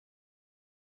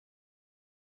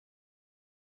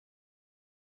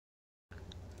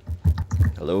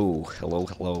Hello, hello,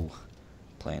 hello.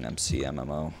 Playing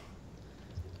MCMMO.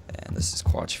 And this is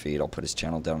Qwotch&Qweet. I'll put his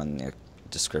channel down in the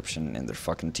description in their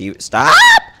fucking TV. Stop!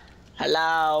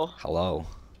 Hello. Hello.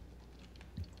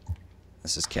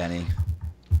 This is Kenny.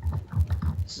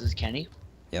 This is Kenny.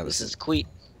 Yeah, This is Qweet.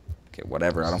 Okay,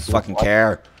 whatever. I don't fucking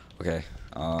care. Okay,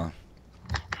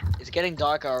 It's getting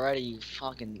dark already. You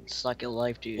fucking suck at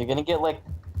life, dude. You're gonna get like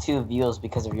 2 views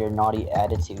because of your naughty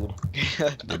attitude.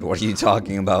 dude, what are you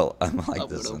talking about? I'm like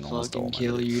this in I'm gonna almost all fucking my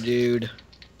kill videos. you, dude.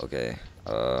 Okay,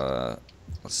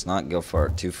 let's not go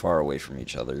too far away from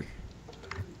each other.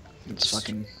 It's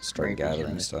fucking Start rapey, gathering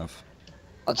kinda. stuff.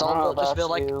 Let's I don't know all just about build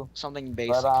like you, something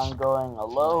basic. But I'm going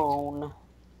alone.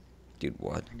 Dude,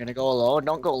 what? I'm gonna go alone.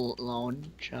 Don't go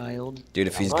alone, child. Dude,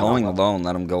 if I'm he's going going alone. alone,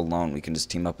 let him go alone. We can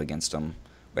just team up against him.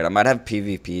 Wait, I might have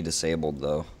PvP disabled,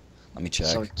 though. Let me check.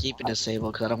 So keep it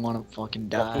disabled, cause I don't want to fucking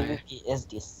The die. PvP is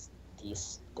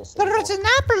disabled. There's an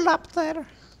apple up there.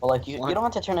 Well, like you What? don't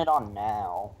have to turn it on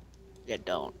now. Yeah,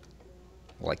 don't.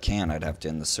 Well, I can. I'd have to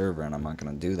end the server, and I'm not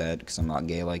gonna do that because I'm not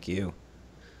gay like you.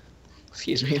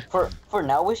 Excuse me. For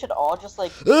now, we should all just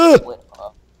like Ugh! split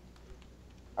up,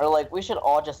 or like we should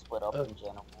all just split up in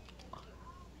general.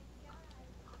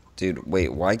 Dude,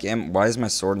 wait. Why is my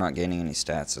sword not gaining any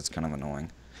stats? That's kind of annoying.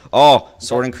 Oh,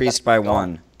 sword increased by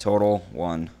 1. Total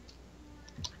 1.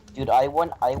 Dude, I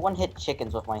one hit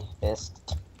chickens with my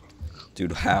fist.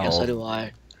 Dude, how? Yeah, so do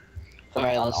I.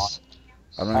 Alright, let's.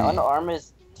 I My don't. Even, unarmed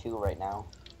is 2 right now.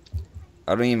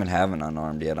 I don't even have an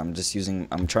unarmed yet. I'm just using.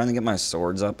 I'm trying to get my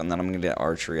swords up, and then I'm gonna get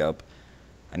archery up.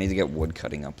 I need to get wood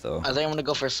cutting up though. I think I'm gonna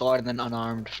go for sword and then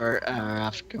unarmed for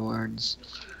afterwards.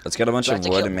 Let's get a bunch Do I of have to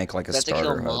wood kill- and make like a Do I have to kill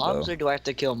starter hut mobs though. or do I have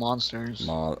to kill monsters?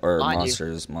 Or Behind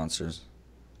you. monsters.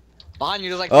 Behind you,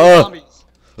 there's like Oh! 3 zombies.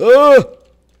 Ah!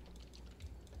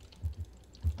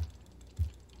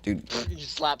 Dude, You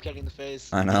just slap Kenny in the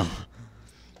face. I know.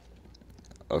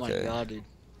 Oh my Okay. god, dude.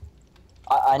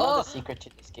 I know Oh! the secret to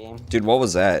this game. Dude, what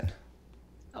was that?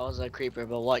 That was a creeper,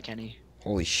 but what, Kenny?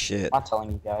 Holy shit. I'm not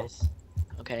telling you guys.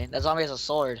 Okay, that zombie has a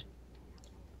sword.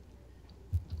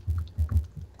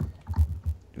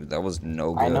 Dude, that was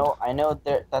no good. I know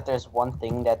that there's one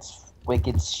thing that's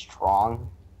wicked strong,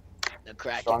 The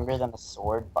Kraken. stronger than a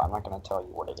sword, but I'm not gonna tell you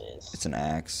what it is. It's an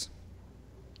axe.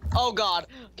 Oh god,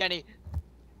 Kenny.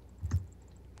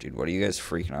 Dude, what are you guys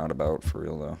freaking out about for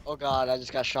real though? Oh god, I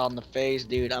just got shot in the face,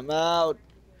 dude. I'm out.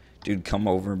 Dude, come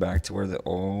over back to where the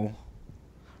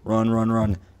Run, run,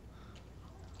 run.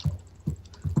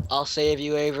 I'll save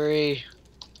you, Avery.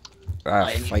 Ah,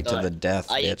 I fight to thought- the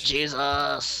death, I bitch.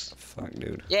 Jesus. Fuck,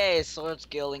 dude. Yay, sword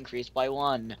skill increased by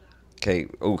 1. Okay,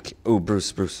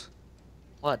 Bruce.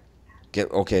 What?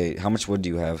 Okay, how much wood do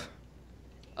you have?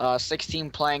 16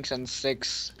 planks and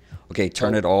 6. Okay,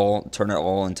 turn it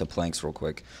all into planks real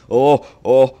quick.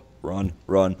 Oh, run.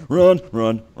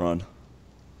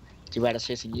 Too bad it's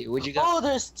facing you. Would you go? Oh,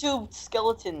 there's 2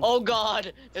 skeletons. Oh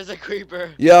god, there's a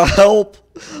creeper. Yeah, help!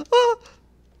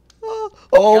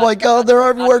 Oh my god, they're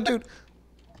everywhere, dude.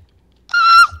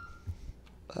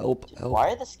 Help. Why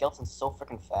are the skeletons so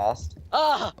freaking fast?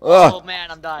 Ah! Ah. Oh man,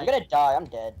 I'm I'm dying. gonna die. I'm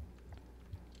dead.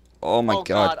 Oh my oh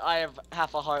god. I have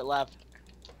half a heart left.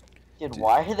 Dude,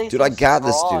 why are they Dude, so I got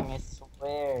this, strong? dude. I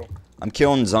swear. I'm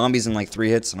killing zombies in like 3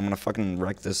 hits, and I'm gonna fucking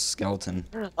wreck this skeleton.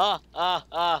 Ah.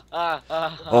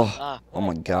 Oh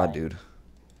my god, dude.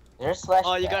 There's slash.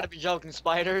 Oh, you gotta be joking,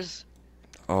 spiders.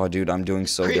 Oh, dude, I'm doing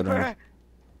so good right now. Creeper.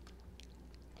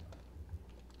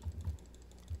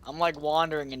 I'm like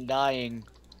wandering and dying.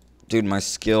 Dude, my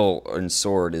skill in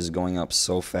sword is going up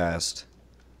so fast.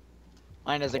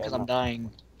 Mine isn't because I'm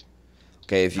dying.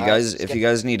 Okay, if you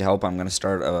guys need help, I'm gonna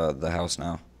start the house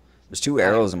now. There's 2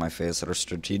 arrows in my face that are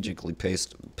strategically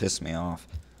pissed me off.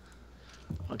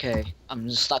 Okay, I'm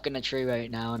just stuck in a tree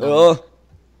right now. And Oh!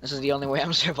 this is the only way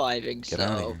I'm surviving. Get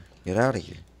out of here! Get out of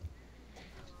here!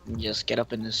 Just get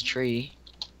up in this tree.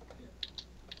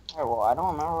 Alright, well, I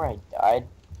don't know where I died.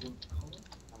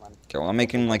 Okay, well, I'm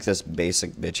making like this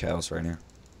basic bitch house right here.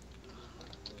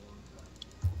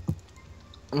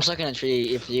 I'm stuck in a tree.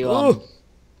 If you Oh!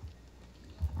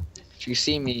 if you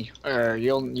see me, or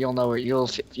you'll know where you'll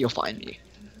find me.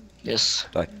 Just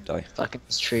Die. stuck in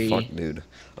this tree. Fuck, dude.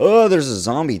 Oh, there's a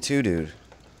zombie too, dude.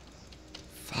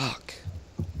 Fuck.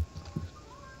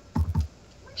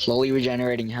 Slowly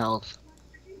regenerating health.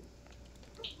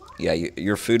 Yeah,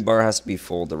 your food bar has to be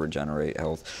full to regenerate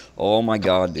health. Oh my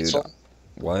god, dude. Full?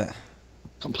 What?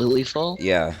 Completely full?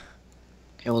 Yeah.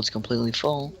 Okay, well it's completely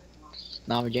full. It's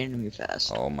not regenerating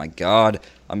fast. Oh my god.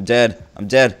 I'm dead.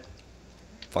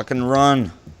 Fucking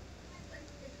run.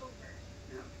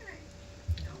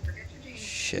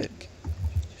 Shit.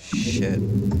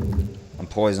 I'm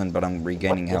poisoned, but I'm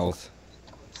regaining health.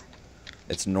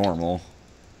 It's normal.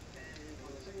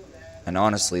 And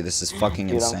honestly, this is fucking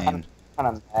Dude, insane. I'm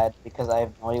kind of mad because I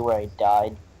have no idea where I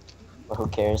died. But who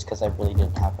cares? Because I really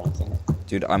didn't have anything.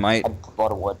 Dude, I might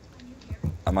bought a wood.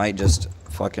 just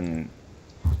fucking...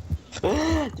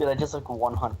 Dude, I just like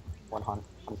one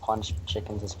punch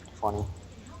chickens. It's pretty funny.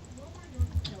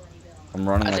 I'm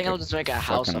running I like think I'll just make a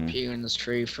house up fucking... here in this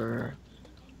tree for.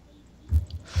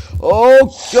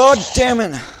 Oh, god damn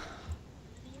it!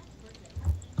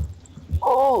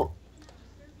 Oh!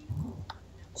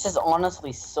 This is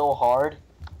honestly so hard.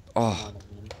 Oh,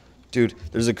 dude,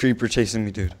 there's a creeper chasing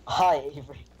me, dude. Hi,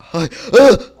 Avery. Hi.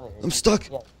 I'm stuck.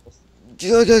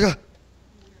 Yeah,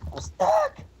 I'm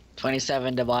stuck.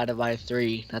 27 divided by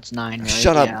 3. That's 9, right?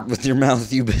 Shut Yeah. up with your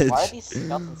mouth, you bitch. Why are these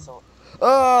skeletons so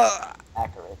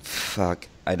accurate? Fuck,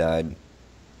 I died.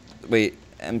 Wait,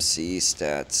 MC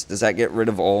stats. Does that get rid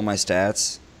of all my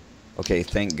stats? Okay,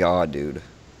 thank God, dude.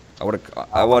 I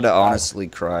would have honestly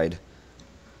cried.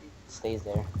 Stays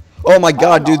there. Oh my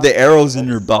God, dude, the arrows in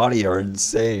your body are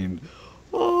insane.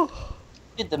 Oh.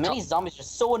 Dude, the mini zombies are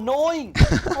so annoying.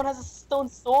 This one has a stone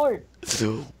sword.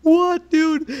 What,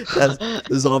 dude? The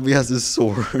zombie has his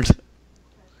sword.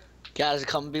 Guys,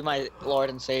 come be my Lord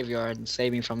and Savior and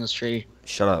save me from this tree.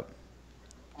 Shut up.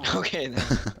 Okay,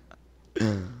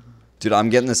 then. Dude, I'm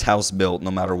getting this house built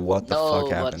no matter what the fuck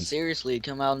But happens. seriously,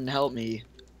 come out and help me.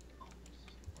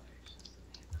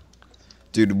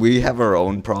 Dude, we have our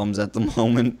own problems at the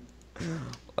moment.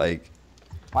 Like...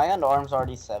 My underarm's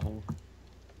already 7.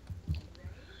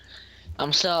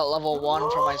 I'm still at level 1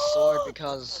 for my sword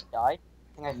because... Died?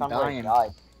 I think I found where I dying. died.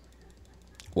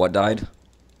 What died?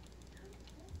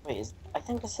 Wait, I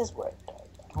think this is where I died.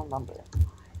 I don't remember.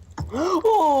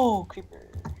 Oh, creeper.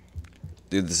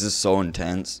 Dude, this is so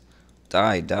intense.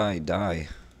 Die, die, die.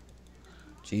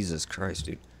 Jesus Christ,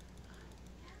 dude.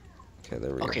 Okay,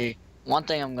 there we go. Okay, one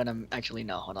thing I'm gonna actually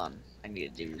know. Hold on, I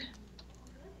need to do.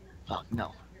 Fuck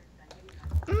no.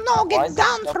 No, Why is get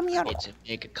down this from here. I need to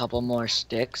make a couple more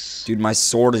sticks, Dude, my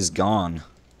sword is gone.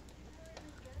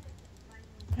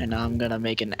 and I'm gonna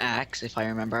make an axe if I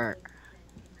remember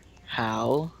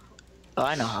how. Oh,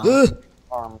 I know how.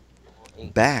 Arm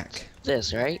 8. Back.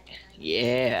 This, right?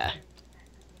 Yeah.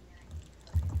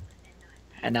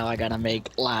 And now I gotta make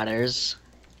ladders.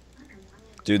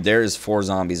 Dude, there is 4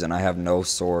 zombies and I have no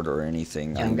sword or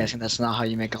anything. Yeah, I'm guessing that's not how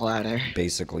you make a ladder.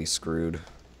 basically screwed.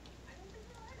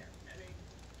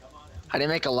 How do you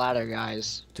make a ladder,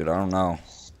 guys? Dude, I don't know.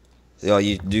 Yo,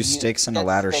 you do sticks in a get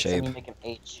ladder sticks shape. And you make an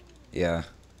H. Yeah.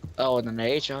 Oh, and then the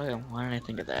H. Oh, why didn't I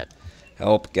think of that?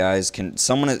 Help, guys. Can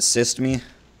someone assist me?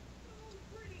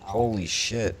 Holy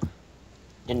shit.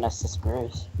 Didn't assist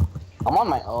Bruce. I'm on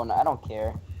my own. I don't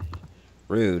care. I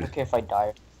Rude. don't care if I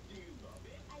die.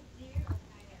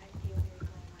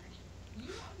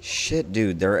 Shit,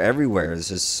 dude. They're everywhere.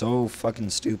 This is so fucking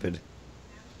stupid.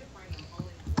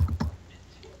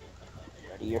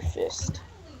 Ready your fist.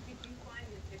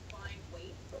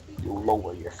 You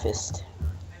lower your fist.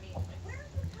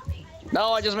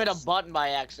 No, I just made a button by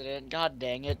accident. God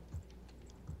dang it.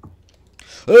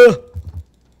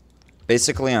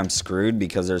 Basically, I'm screwed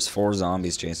because there's 4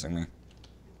 zombies chasing me.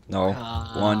 No,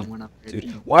 I'm 1. gonna hurt Dude,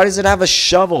 you. why does it have a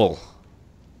shovel?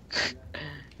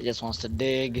 It just wants to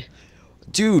dig.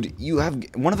 Dude, you have...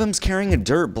 One of them's carrying a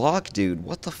dirt block, dude.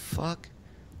 What the fuck?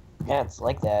 Yeah, it's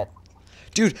like that.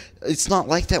 Dude, it's not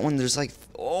like that when there's like...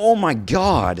 Oh my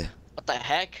God. What the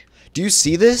heck? Do you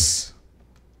see this?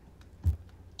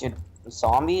 Dude,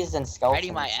 zombies and skeletons.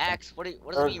 Ready my axe? What does it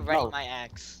mean, ready no. my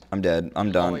axe? I'm dead.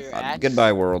 I'm done. your axe?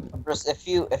 Goodbye, world. Bruce, if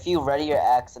you ready your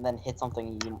axe and then hit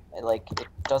something, you like it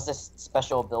does this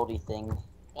special ability thing.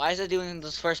 Why is it doing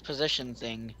this first position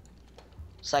thing?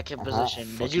 Second Uh-huh, position.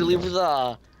 Did fucking you leave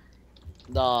no.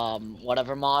 the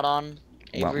whatever mod on?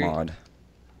 What Avery? mod?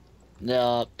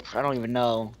 The I don't even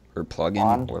know. Or plugin?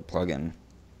 Wand? What plugin?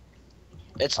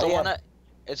 It's Oh, the yeah. one that.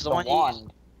 It's the, The one you.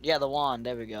 wand. Yeah, the wand.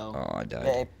 There we go. Oh, I died.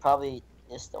 Yeah, it probably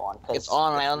is the one. Cause It's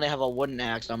on. I only have a wooden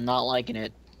axe. I'm not liking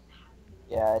it.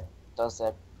 Yeah, it does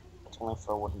that. It's only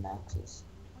for wooden axes.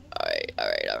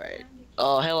 Alright.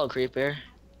 Oh, hello, creeper.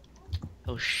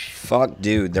 Oh, Fuck,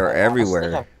 dude. They're I honestly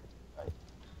everywhere. have-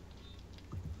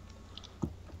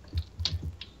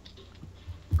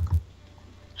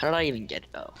 How did I even get it?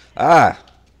 Oh. Ah!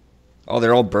 Oh,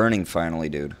 they're all burning finally,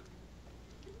 dude.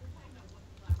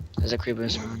 There's a creeper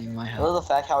surrounding my I house. love the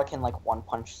fact how I can like one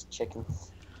punch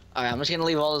chickens. Alright, I'm just gonna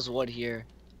leave all this wood here.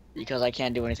 Because I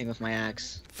can't do anything with my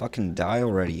axe. Fucking die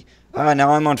already. Ah,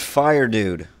 now I'm on fire,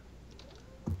 dude.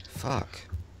 Fuck.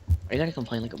 Are you gonna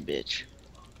complain like a bitch?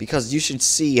 Because you should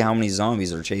see how many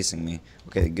zombies are chasing me.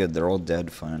 Okay, good. They're all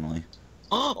dead finally.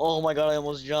 Oh my god, I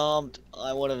almost jumped.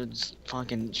 I would have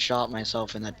fucking shot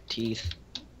myself in the teeth.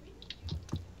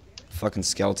 Fucking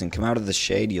skeleton, come out of the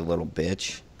shade, you little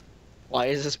bitch. Why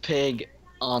is this pig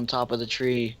on top of the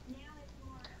tree?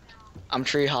 I'm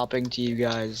tree hopping to you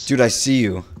guys. Dude, I see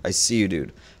you. I see you,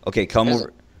 dude. Okay, come There's-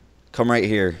 over. Come right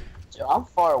here. Dude, I'm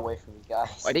far away from you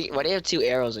guys. Why do you have 2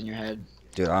 arrows in your head?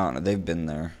 Dude, I don't know. They've been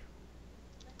there.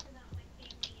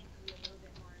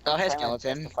 Oh, hey, I'm trying my best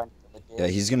skeleton. to find villages. Yeah,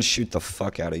 he's gonna shoot the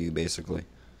fuck out of you, basically.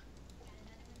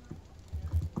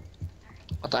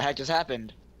 What the heck just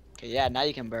happened? Okay, yeah, now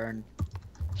you can burn.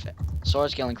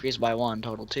 Sword skill increased by 1,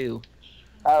 total 2.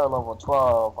 Power level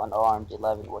 12, unarmed,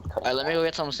 11 wood cutting. Alright, let me go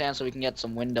get some sand so we can get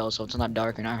some windows so it's not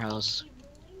dark in our house.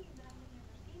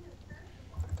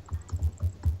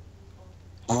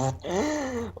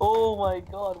 Oh my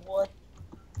god, what?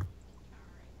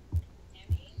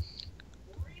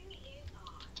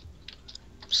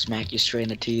 Smack you straight in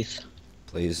the teeth.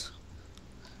 Please.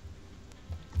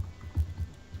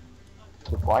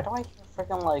 Dude, why do I hear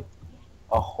freaking like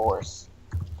a horse?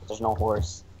 There's no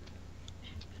horse.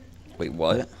 Wait,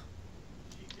 what? I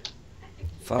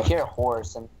Fuck. hear a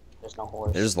horse and there's no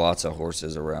horse. There's lots of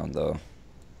horses around, though.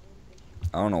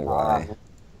 I don't know why.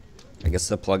 I guess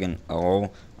the plugin. Oh,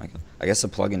 I guess the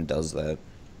plugin does that.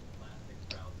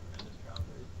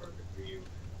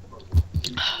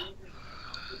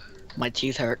 My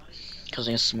teeth hurt because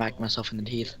I smacked myself in the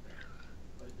teeth.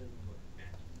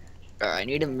 Alright, I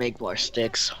need to make more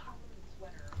sticks.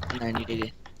 And I need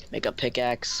to make a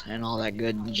pickaxe and all that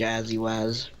good jazzy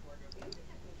waz.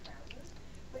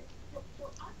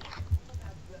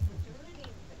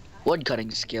 Wood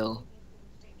cutting skill.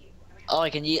 Oh, I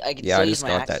can Yeah, still I use just my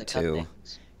got axe that to cut too.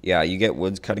 things. Yeah, you get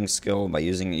wood cutting skill by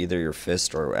using either your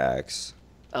fist or axe.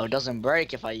 Oh, it doesn't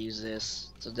break if I use this.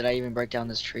 So did I even break down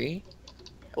this tree?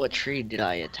 What tree did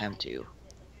I attempt to?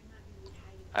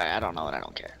 Alright, I don't know and I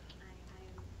don't care.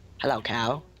 Hello,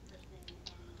 cow.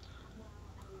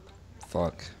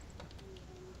 Fuck.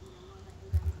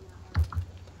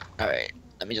 Alright,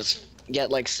 let me just get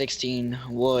like 16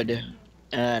 wood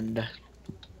and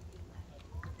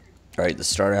Alright, the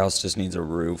starter house just needs a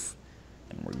roof,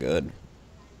 and we're good.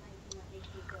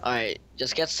 alright,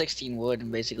 just get 16 wood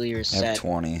and basically you're I have set.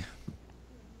 20.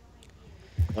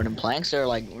 Wooden planks or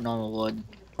like normal wood?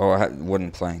 Oh, I have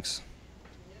wooden planks.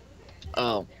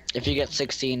 Oh, if you get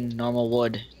 16 normal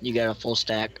wood, you get a full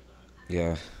stack.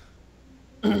 Yeah.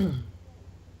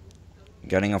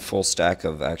 Getting a full stack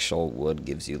of actual wood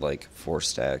gives you like 4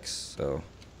 stacks, so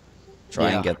try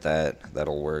Yeah. and get that.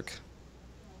 That'll work.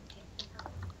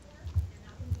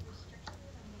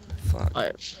 Fuck.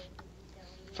 Alright,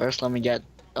 first let me get,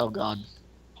 oh god.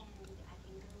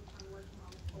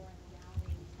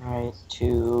 Alright,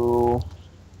 2,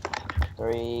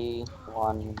 3,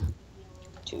 1,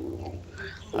 2.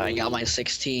 I got my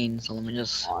 16, so let me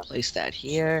just place that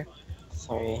here.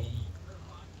 3,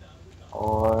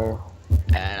 4.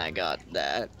 And I got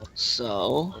that.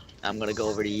 So, I'm gonna go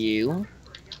over to you.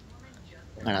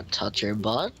 I'm gonna touch your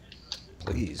butt.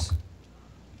 Please.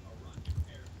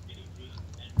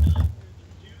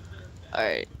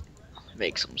 Alright.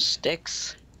 Make some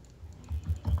sticks.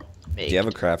 Make, Do you have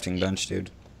a crafting bench, dude?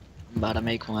 I'm about to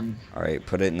make one. Alright,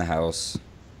 put it in the house.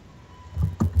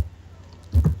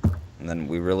 And then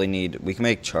we really need... We can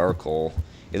make charcoal.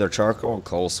 Either charcoal or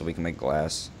coal so we can make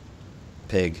glass.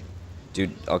 Pig.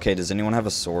 Dude, okay, does anyone have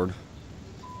a sword?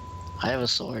 I have a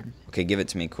sword. Okay, give it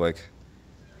to me quick.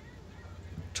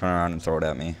 Turn around and throw it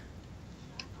at me.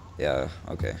 Yeah,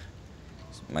 okay.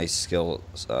 My skill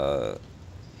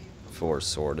for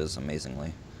sword is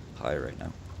amazingly high right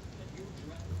now.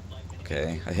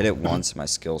 Okay, I hit it once, my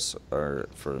skills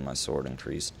for my sword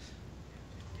increased.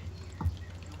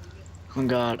 Oh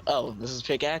god. Oh, this is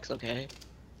pickaxe? Okay.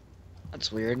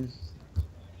 That's weird.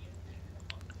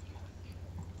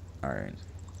 Alright.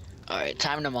 Alright,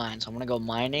 time to mine. So I'm gonna go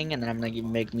mining and then I'm gonna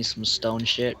make me some stone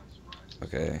shit.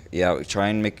 Okay, yeah, try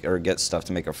and make, or get stuff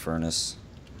to make a furnace.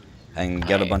 And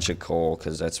get a Alright. bunch of coal,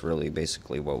 because that's really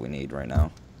basically what we need right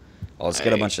now. Oh, let's get a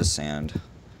Alright. bunch of sand.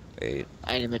 Wait,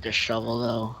 I need to make a shovel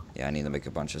though. yeah, I need to make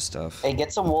a bunch of stuff. Hey,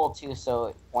 get some wool too,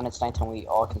 so when it's nighttime we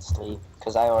all can sleep.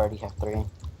 Because I already have 3.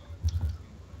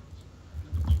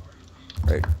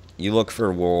 Right, you look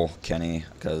for wool, Kenny,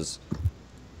 because,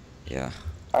 yeah.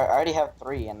 I already have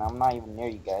 3, and I'm not even near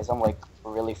you guys. I'm like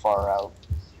really far out.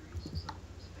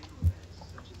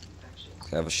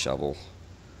 I have a shovel.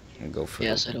 And go for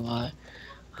Yeah, so do I.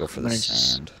 go for I'm the gonna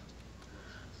just- sand.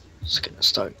 Just gonna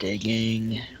start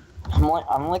digging.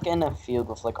 I'm like in a field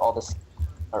with like all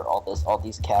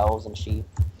these cows and sheep.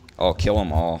 Oh, kill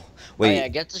them all. Oh yeah, Wait,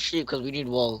 get the sheep because we need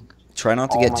wool. try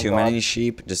not to Oh get my too God. many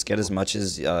sheep. Just get as much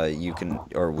as you can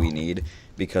or we need,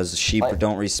 because sheep Like-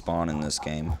 don't respawn in this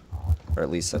game, or at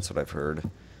least that's what I've heard.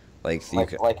 Like you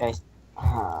can,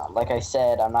 Like I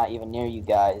said, I'm not even near you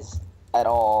guys at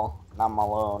all. And I'm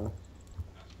alone.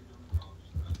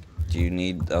 do you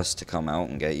need us to come out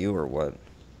and get you or what?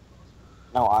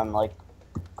 No, I'm like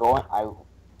going. I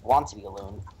want to be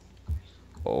alone.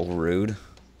 Oh, rude.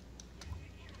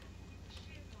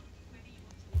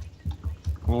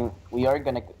 I mean, we are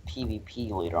gonna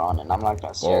PvP later on, and I'm not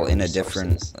gonna share Well, in a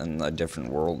resources. different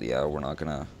world, yeah, we're not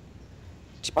gonna.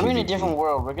 We're in a PvP. different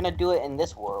world. We're gonna do it in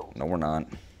this world. No, we're not.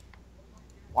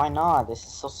 Why not? This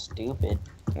is so stupid.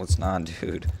 Well, it's not,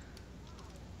 dude.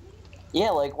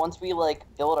 Yeah, like once we like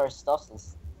build our stuff and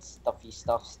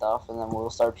stuff, and then we'll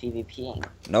start PvPing.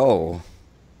 No.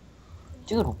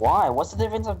 Dude, why? What's the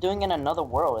difference of doing it in another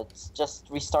world? It's just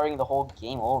restarting the whole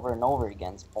game over and over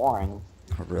again. It's boring.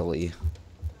 Really.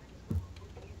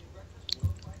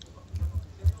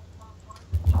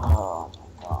 Oh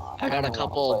my god. I got a don't wanna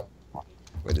couple. play.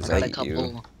 Wait, is I got a that you?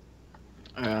 couple.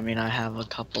 I mean, I have a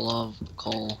couple of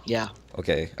coal. Yeah.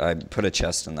 Okay, I put a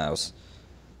chest in the house.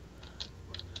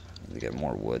 Need to get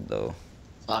more wood though.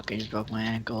 Fuck, I just broke my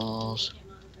ankles.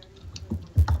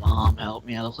 Mom, help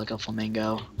me. I look like a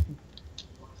flamingo.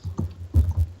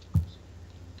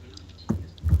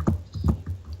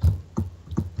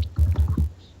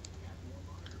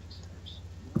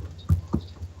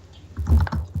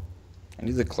 I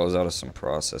need to close out of some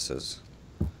processes.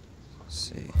 Let's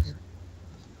see.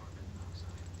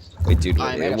 Wait, dude,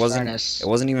 I made it a wasn't. furnace. It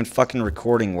wasn't even fucking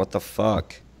recording. What the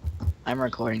fuck? I'm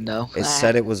recording though. It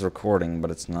said it was recording, but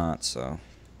it's not. So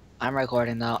I'm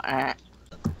recording though.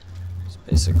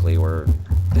 basically, we're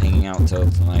hanging out until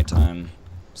the nighttime.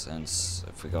 Since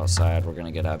if we go outside, we're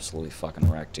gonna get absolutely fucking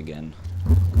wrecked again.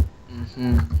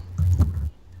 Mhm.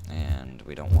 And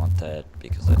we don't want that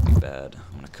because that'd be bad.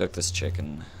 I'm gonna cook this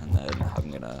chicken and then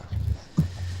I'm gonna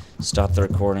stop the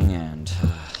recording and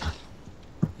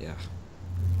yeah,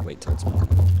 wait till it's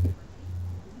morning.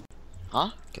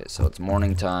 Huh? Okay, so it's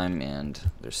morning time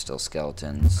and there's still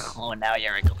skeletons. Oh, now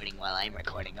you're recording while I'm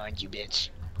recording, aren't you, bitch?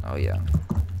 Oh yeah.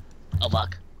 Oh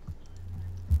fuck.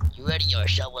 You ready your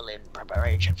shovel in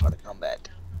preparation for the combat.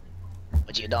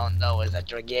 What you don't know is that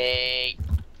you're gay.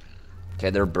 Okay,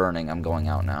 they're burning. I'm going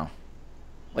out now.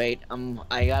 Wait,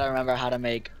 I gotta remember how to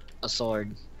make a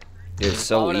sword. Dude, it's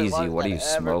so Why would I easy. want What are that you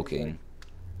ever smoking?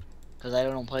 Cause I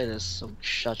don't play this, so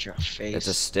shut your face. It's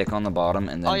a stick on the bottom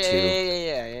and then oh yeah,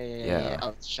 two. yeah.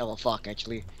 Oh, shovel, fuck,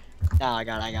 actually. Now I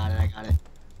got it.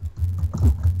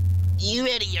 You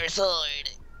ready your sword?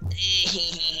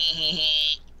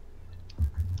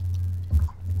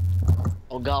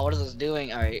 Oh god, what is this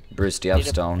doing? Alright. Bruce, do you have Need a-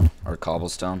 stone or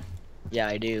cobblestone? Yeah,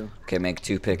 I do. Okay, make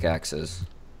 2 pickaxes.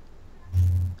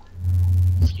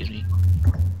 Excuse me.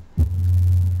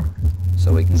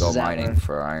 So we can This go is our- mining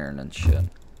for iron and shit.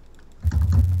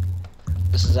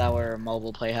 This is our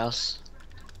mobile playhouse.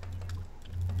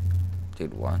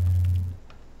 Dude, what?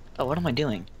 Oh, what am I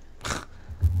doing?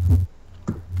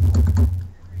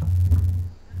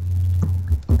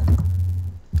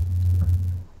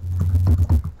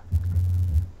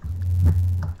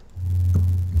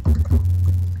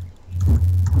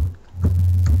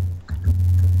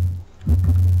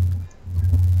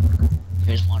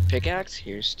 Here's one pickaxe,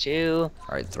 here's 2.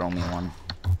 Alright, throw me one.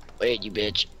 Wait, you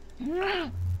bitch.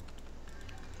 Alright,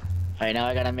 now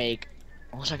I gotta make...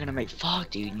 What was I gonna make?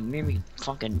 Fuck, dude, you made me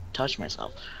fucking touch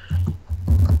myself.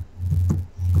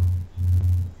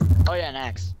 Oh yeah, an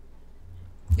axe.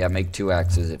 Yeah, make 2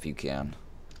 axes if you can.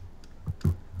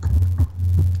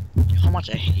 How much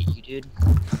I hate you, dude.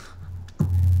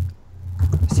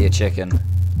 I see a chicken.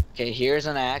 Okay, here's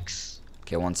an axe.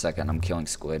 Okay, 1 second. I'm killing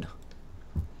squid.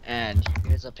 And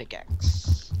here's a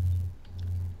pickaxe.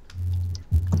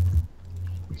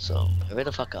 So, hurry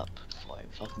the fuck up before I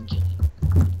fucking kill you.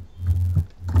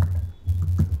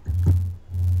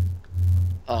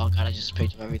 Oh god, I just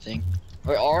picked up everything.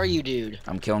 Where are you, dude?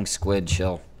 I'm killing squid.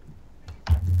 Chill.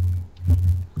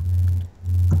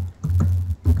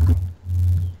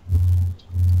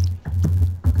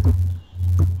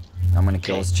 I'm gonna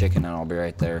kill Okay. this chicken and I'll be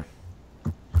right there.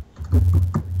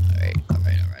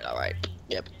 Alright.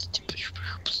 Yep.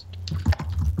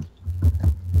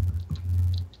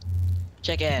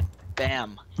 Chicken.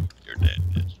 Bam. You're dead,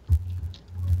 bitch.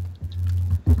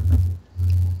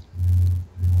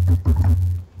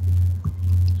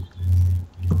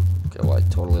 Okay, well, I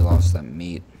totally lost that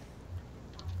meat.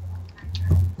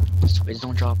 Please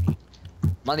don't drop me.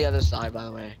 I'm on the other side, by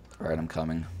the way. Alright, I'm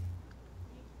coming.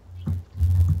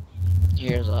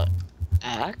 Here's a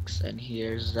axe, and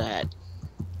here's that.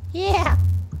 Yeah.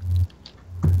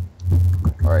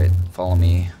 Alright, follow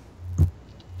me.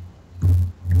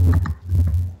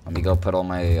 Let me go put all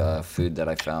my food that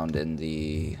I found in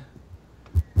the...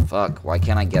 Fuck, why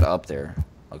can't I get up there?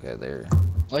 Okay, there.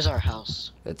 Where's our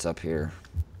house? It's up here.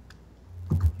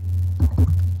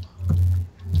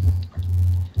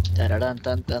 Okay,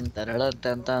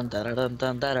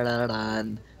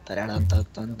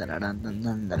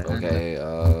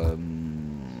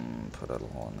 put it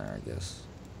all in there, I guess.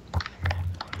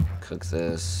 Cook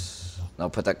this. No,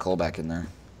 put that coal back in there.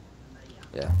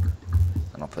 Yeah.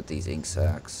 And I'll put these ink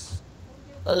sacks.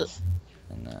 And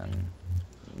then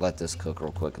let this cook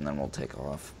real quick and then we'll take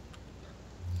off.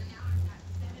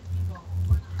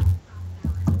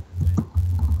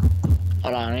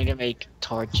 Hold on, I need to make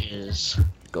torches.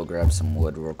 Go grab some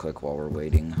wood real quick while we're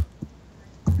waiting.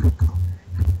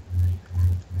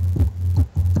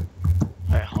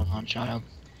 Alright, hold on, child.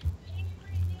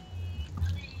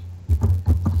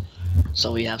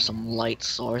 So we have some light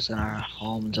source in our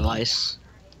home device.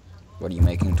 What are you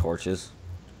making, torches?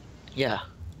 Yeah.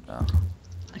 Oh.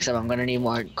 Except I'm gonna need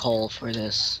more coal for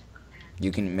this.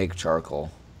 You can make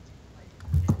charcoal.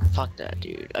 Fuck that,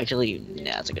 dude. Actually, nah,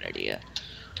 that's a good idea.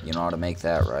 You know how to make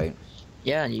that, right?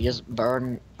 Yeah, you just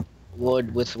burn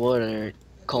wood with wood or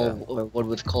coal or wood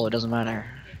with coal, it doesn't matter.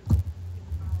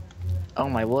 Oh,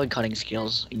 my wood cutting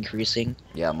skills increasing.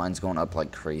 Yeah, mine's going up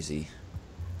like crazy.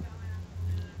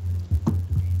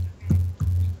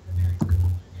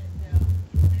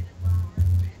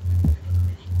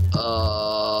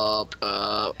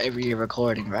 Every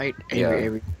recording, right? Yeah. Every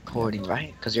recording,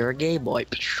 right? Because you're a gay boy.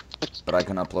 But I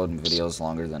can upload videos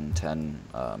longer than 10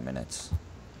 minutes.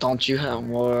 Don't you have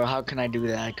more? How can I do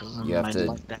that? Because You have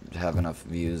to have enough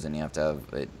views and you have to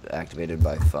have it activated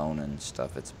by phone and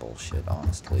stuff. It's bullshit,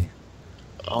 honestly.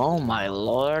 Oh my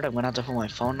lord, I'm gonna have to put my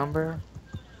phone number.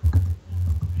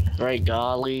 Right,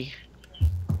 golly.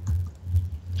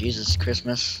 Jesus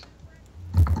Christmas.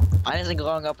 Mine isn't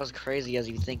going up as crazy as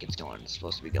you think it's going. It's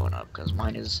supposed to be going up because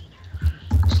mine is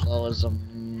slow as a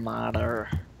motherfucker.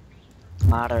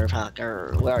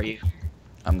 Where are you?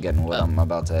 I'm getting wood. I'm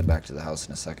about to head back to the house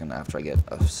in a second after I get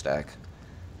a stack.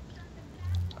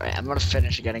 Alright, I'm gonna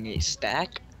finish getting a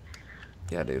stack.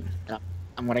 Yeah, dude.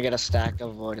 I'm gonna get a stack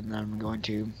of wood and then I'm going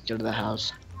to go to the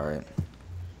house. Alright.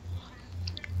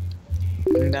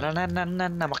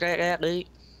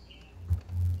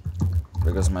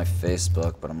 There goes my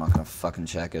Facebook, but I'm not gonna fucking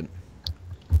check it.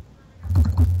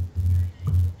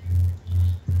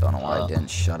 Don't know why I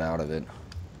didn't shut out of it.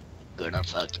 Gonna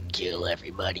fucking kill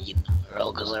everybody in the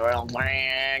world because they're all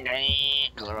swag,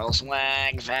 because they're all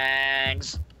swag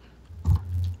fags.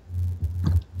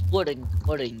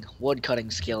 Wood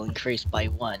cutting skill increased by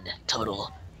 1,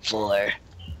 total 4.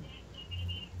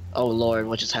 Oh lord,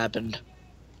 what just happened?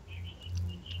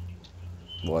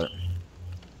 What?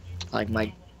 Like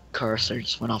my cursor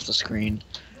just went off the screen.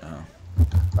 Oh.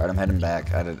 Alright, I'm heading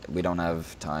back. We don't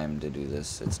have time to do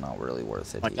this. It's not really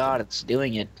worth it. Oh my god, it's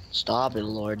doing it. Stop it,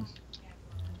 Lord.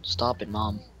 Stop it,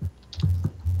 Mom.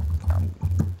 I'm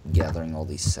gathering all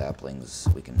these saplings.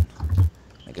 We can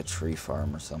make a tree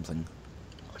farm or something.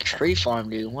 A tree farm,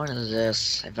 dude. What is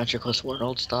this? Adventure Quest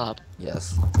World? Stop.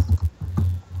 Yes.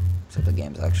 Except the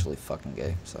game's actually fucking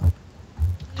gay, so.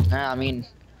 Nah, I mean,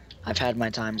 I've had my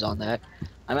times on that.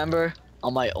 I remember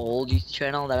on my old YouTube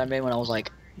channel that I made when I was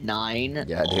like 9.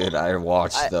 Yeah, dude, I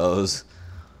watched those.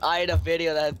 I had a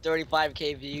video that had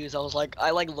 35k views. I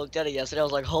looked at it yesterday. I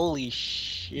was like, holy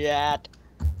shit.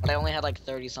 But I only had like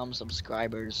 30 some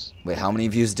subscribers. Wait, how many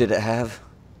views did it have?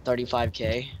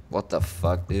 35k. What the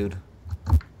fuck, dude?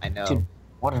 I know. Dude,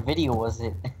 what video was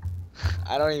it?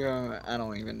 I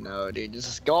don't even know, dude.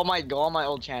 Just go on my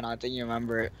old channel. I think you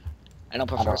remember it. I don't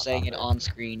prefer saying it on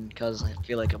screen because I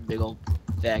feel like a big old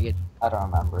faggot. I don't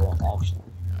remember it, actually.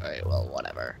 Alright, well,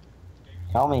 whatever.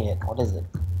 Tell me it. What is it?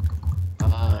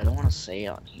 I don't want to say it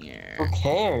on here. Who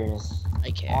cares?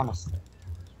 I care. Honestly.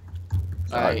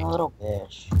 Alright. You little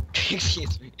bitch.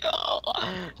 Excuse me.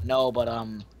 No, but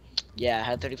yeah, I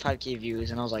had 35k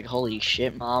views, and I was like, holy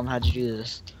shit, Mom, how'd you do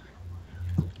this?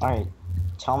 Alright,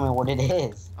 tell me what it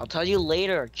is. I'll tell you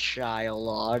later,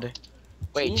 child.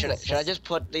 Wait, Jesus, should I just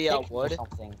put the wood?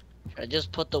 Something. Should I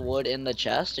just put the wood in the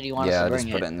chest, or do you want us Yeah, to bring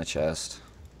just put it in the chest.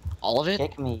 All of it?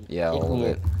 Kick me. Yeah, Kick all of me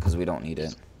it, because we don't need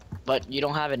it. But you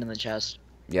don't have it in the chest.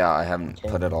 Yeah, I haven't Okay.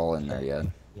 put it all in there yet.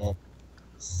 Yeah.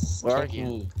 Where are Kick you?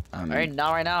 me. Right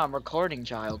now, I'm recording,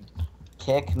 child.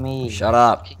 Kick me. Shut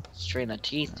up. Kick straight in the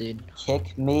teeth, dude.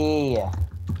 Kick me.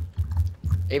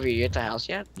 Avery, you at the house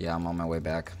yet? Yeah, I'm on my way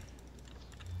back.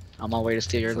 On my way to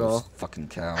steal your So girl. this fucking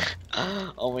cow.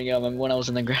 Oh my god, when I was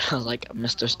in the ground, I was like,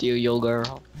 Mr. Steal Your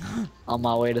Girl. On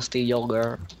my way to steal your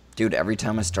girl. Dude, every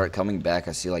time I start coming back,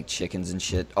 I see like chickens and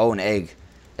shit. Oh, an egg.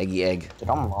 Eggy egg. Dude,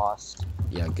 I'm lost.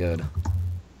 Yeah, good.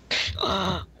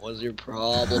 What's your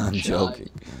problem, I'm child? joking.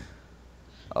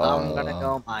 I'm gonna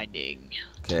go mining.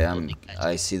 Okay,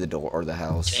 I see the door or the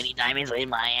house. 20 diamonds in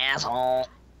my asshole.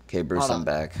 Okay, Bruce, Hold I'm on.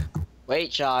 back.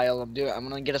 Wait, child. I'm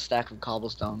gonna get a stack of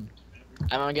cobblestone.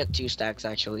 I'm gonna get 2 stacks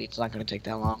actually. It's not gonna take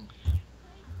that long.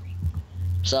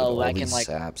 So All I can these like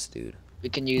saps, dude. we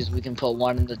can put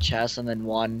one in the chest and then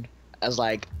one as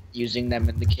like using them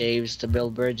in the caves to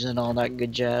build bridges and all that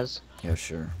good jazz. Yeah,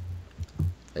 sure.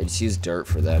 I just use dirt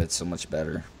for that. It's so much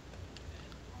better.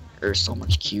 Or so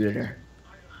much cuter.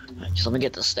 Alright, so let me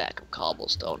get the stack of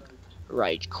cobblestone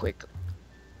right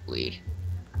quickly.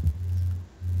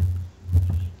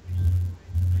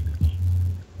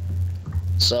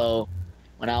 So,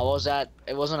 when I was it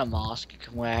wasn't a mosque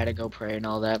where I had to go pray and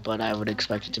all that, but I would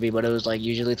expect it to be. But it was like,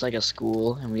 usually it's like a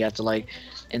school, and we have to like,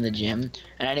 in the gym.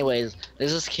 And anyways,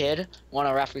 there's this kid, one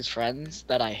of Rafi's friends,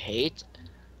 that I hate.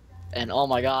 And oh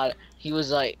my god, he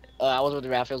was like, I was with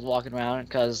Rafi, was walking around,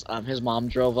 because his mom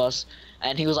drove us.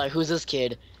 And he was like, who's this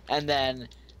kid? And then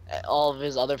all of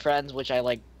his other friends, which I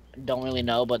like, don't really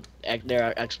know, but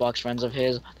they're Xbox friends of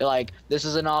his, they're like, this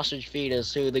is an ostrich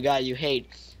fetus, who the guy you hate.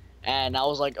 And I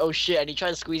was like, oh shit, and he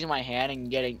tried squeezing my hand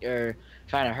and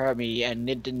trying to hurt me, and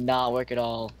it did not work at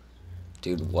all.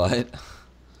 Dude, what?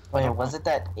 Wait, was it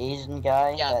that Asian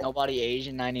guy? Yeah, that... Nobody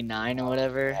Asian 99 or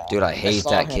whatever. Yeah. Dude, I hate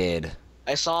that him. kid.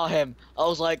 I saw him. I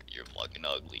was like, you're fucking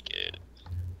ugly, kid.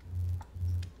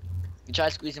 He tried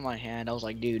squeezing my hand. I was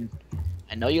like, dude,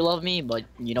 I know you love me, but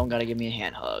you don't gotta give me a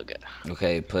hand hug.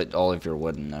 Okay, put all of your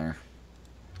wood in there.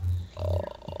 Oh.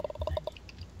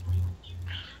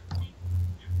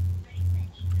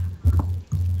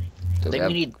 I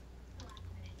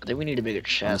think we need a bigger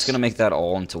chest. I'm just gonna make that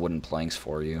all into wooden planks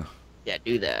for you. Yeah,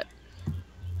 do that.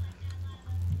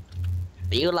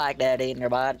 Do you like that in your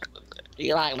butt? Do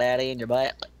you like that in your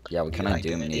butt? Yeah, we Do you kind of like do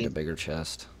that need a in- bigger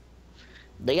chest.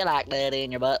 Do you like that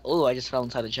in your butt? Ooh, I just fell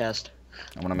inside the chest.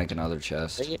 I'm gonna make another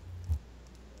chest.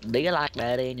 Do you like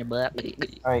that in your butt?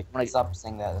 Alright, Like- stop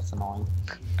saying that. That's annoying.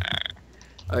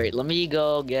 Alright, let me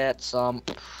go get some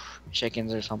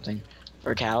chickens or something.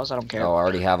 Or cows, I don't care. Oh, I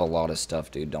already have a lot of stuff,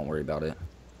 dude. Don't worry about it.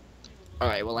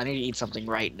 Alright, well I need to eat something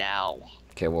right now.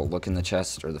 Okay, well, look in the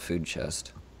chest or the food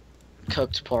chest.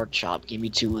 Cooked pork chop, give me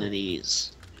 2 of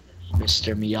these.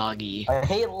 Mr. Miyagi. I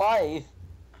hate life.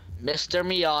 Mr.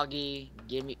 Miyagi,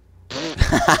 give me...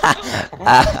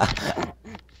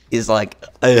 He's like,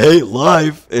 I hate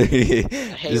life. Hey,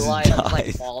 Just life, it's like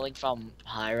dies. falling from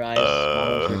high-rise.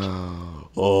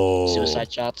 Oh.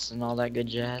 Suicide shots and all that good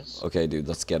jazz. Okay, dude,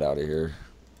 let's get out of here.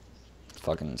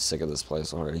 Fucking sick of this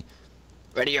place already.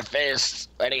 Ready your fists.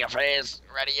 Ready your fists.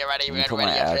 Ready your Let me put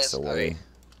ready my your axe fists. away.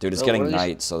 Dude, it's Oh, getting what is-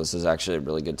 night, so this is actually a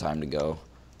really good time to go.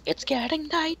 It's getting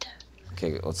night.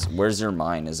 Okay, where's your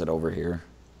mine? Is it over here?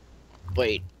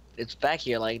 Wait, it's back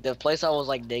here. Like the place I was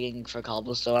like digging for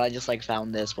cobblestone, I just like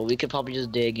found this, but we could probably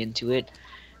just dig into it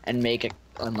and make it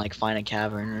and like find a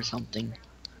cavern or something.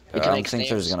 I can don't make think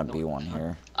there's stairs. gonna be one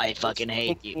here. I fucking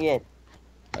hate Kick you. it.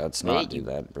 Let's Wait, not do you-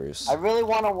 that, Bruce. I really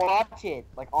want to watch it.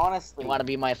 Like, honestly. You want to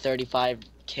be my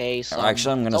 35K son?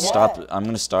 Actually, I'm gonna So stop. what? I'm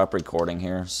gonna stop recording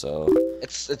here. So,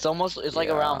 It's like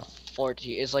Yeah. around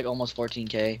 40. It's like almost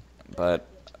 14K. but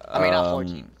I mean not um,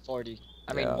 14, 40.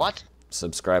 I mean yeah. what?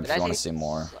 subscribe Did if I you want to say see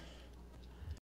more.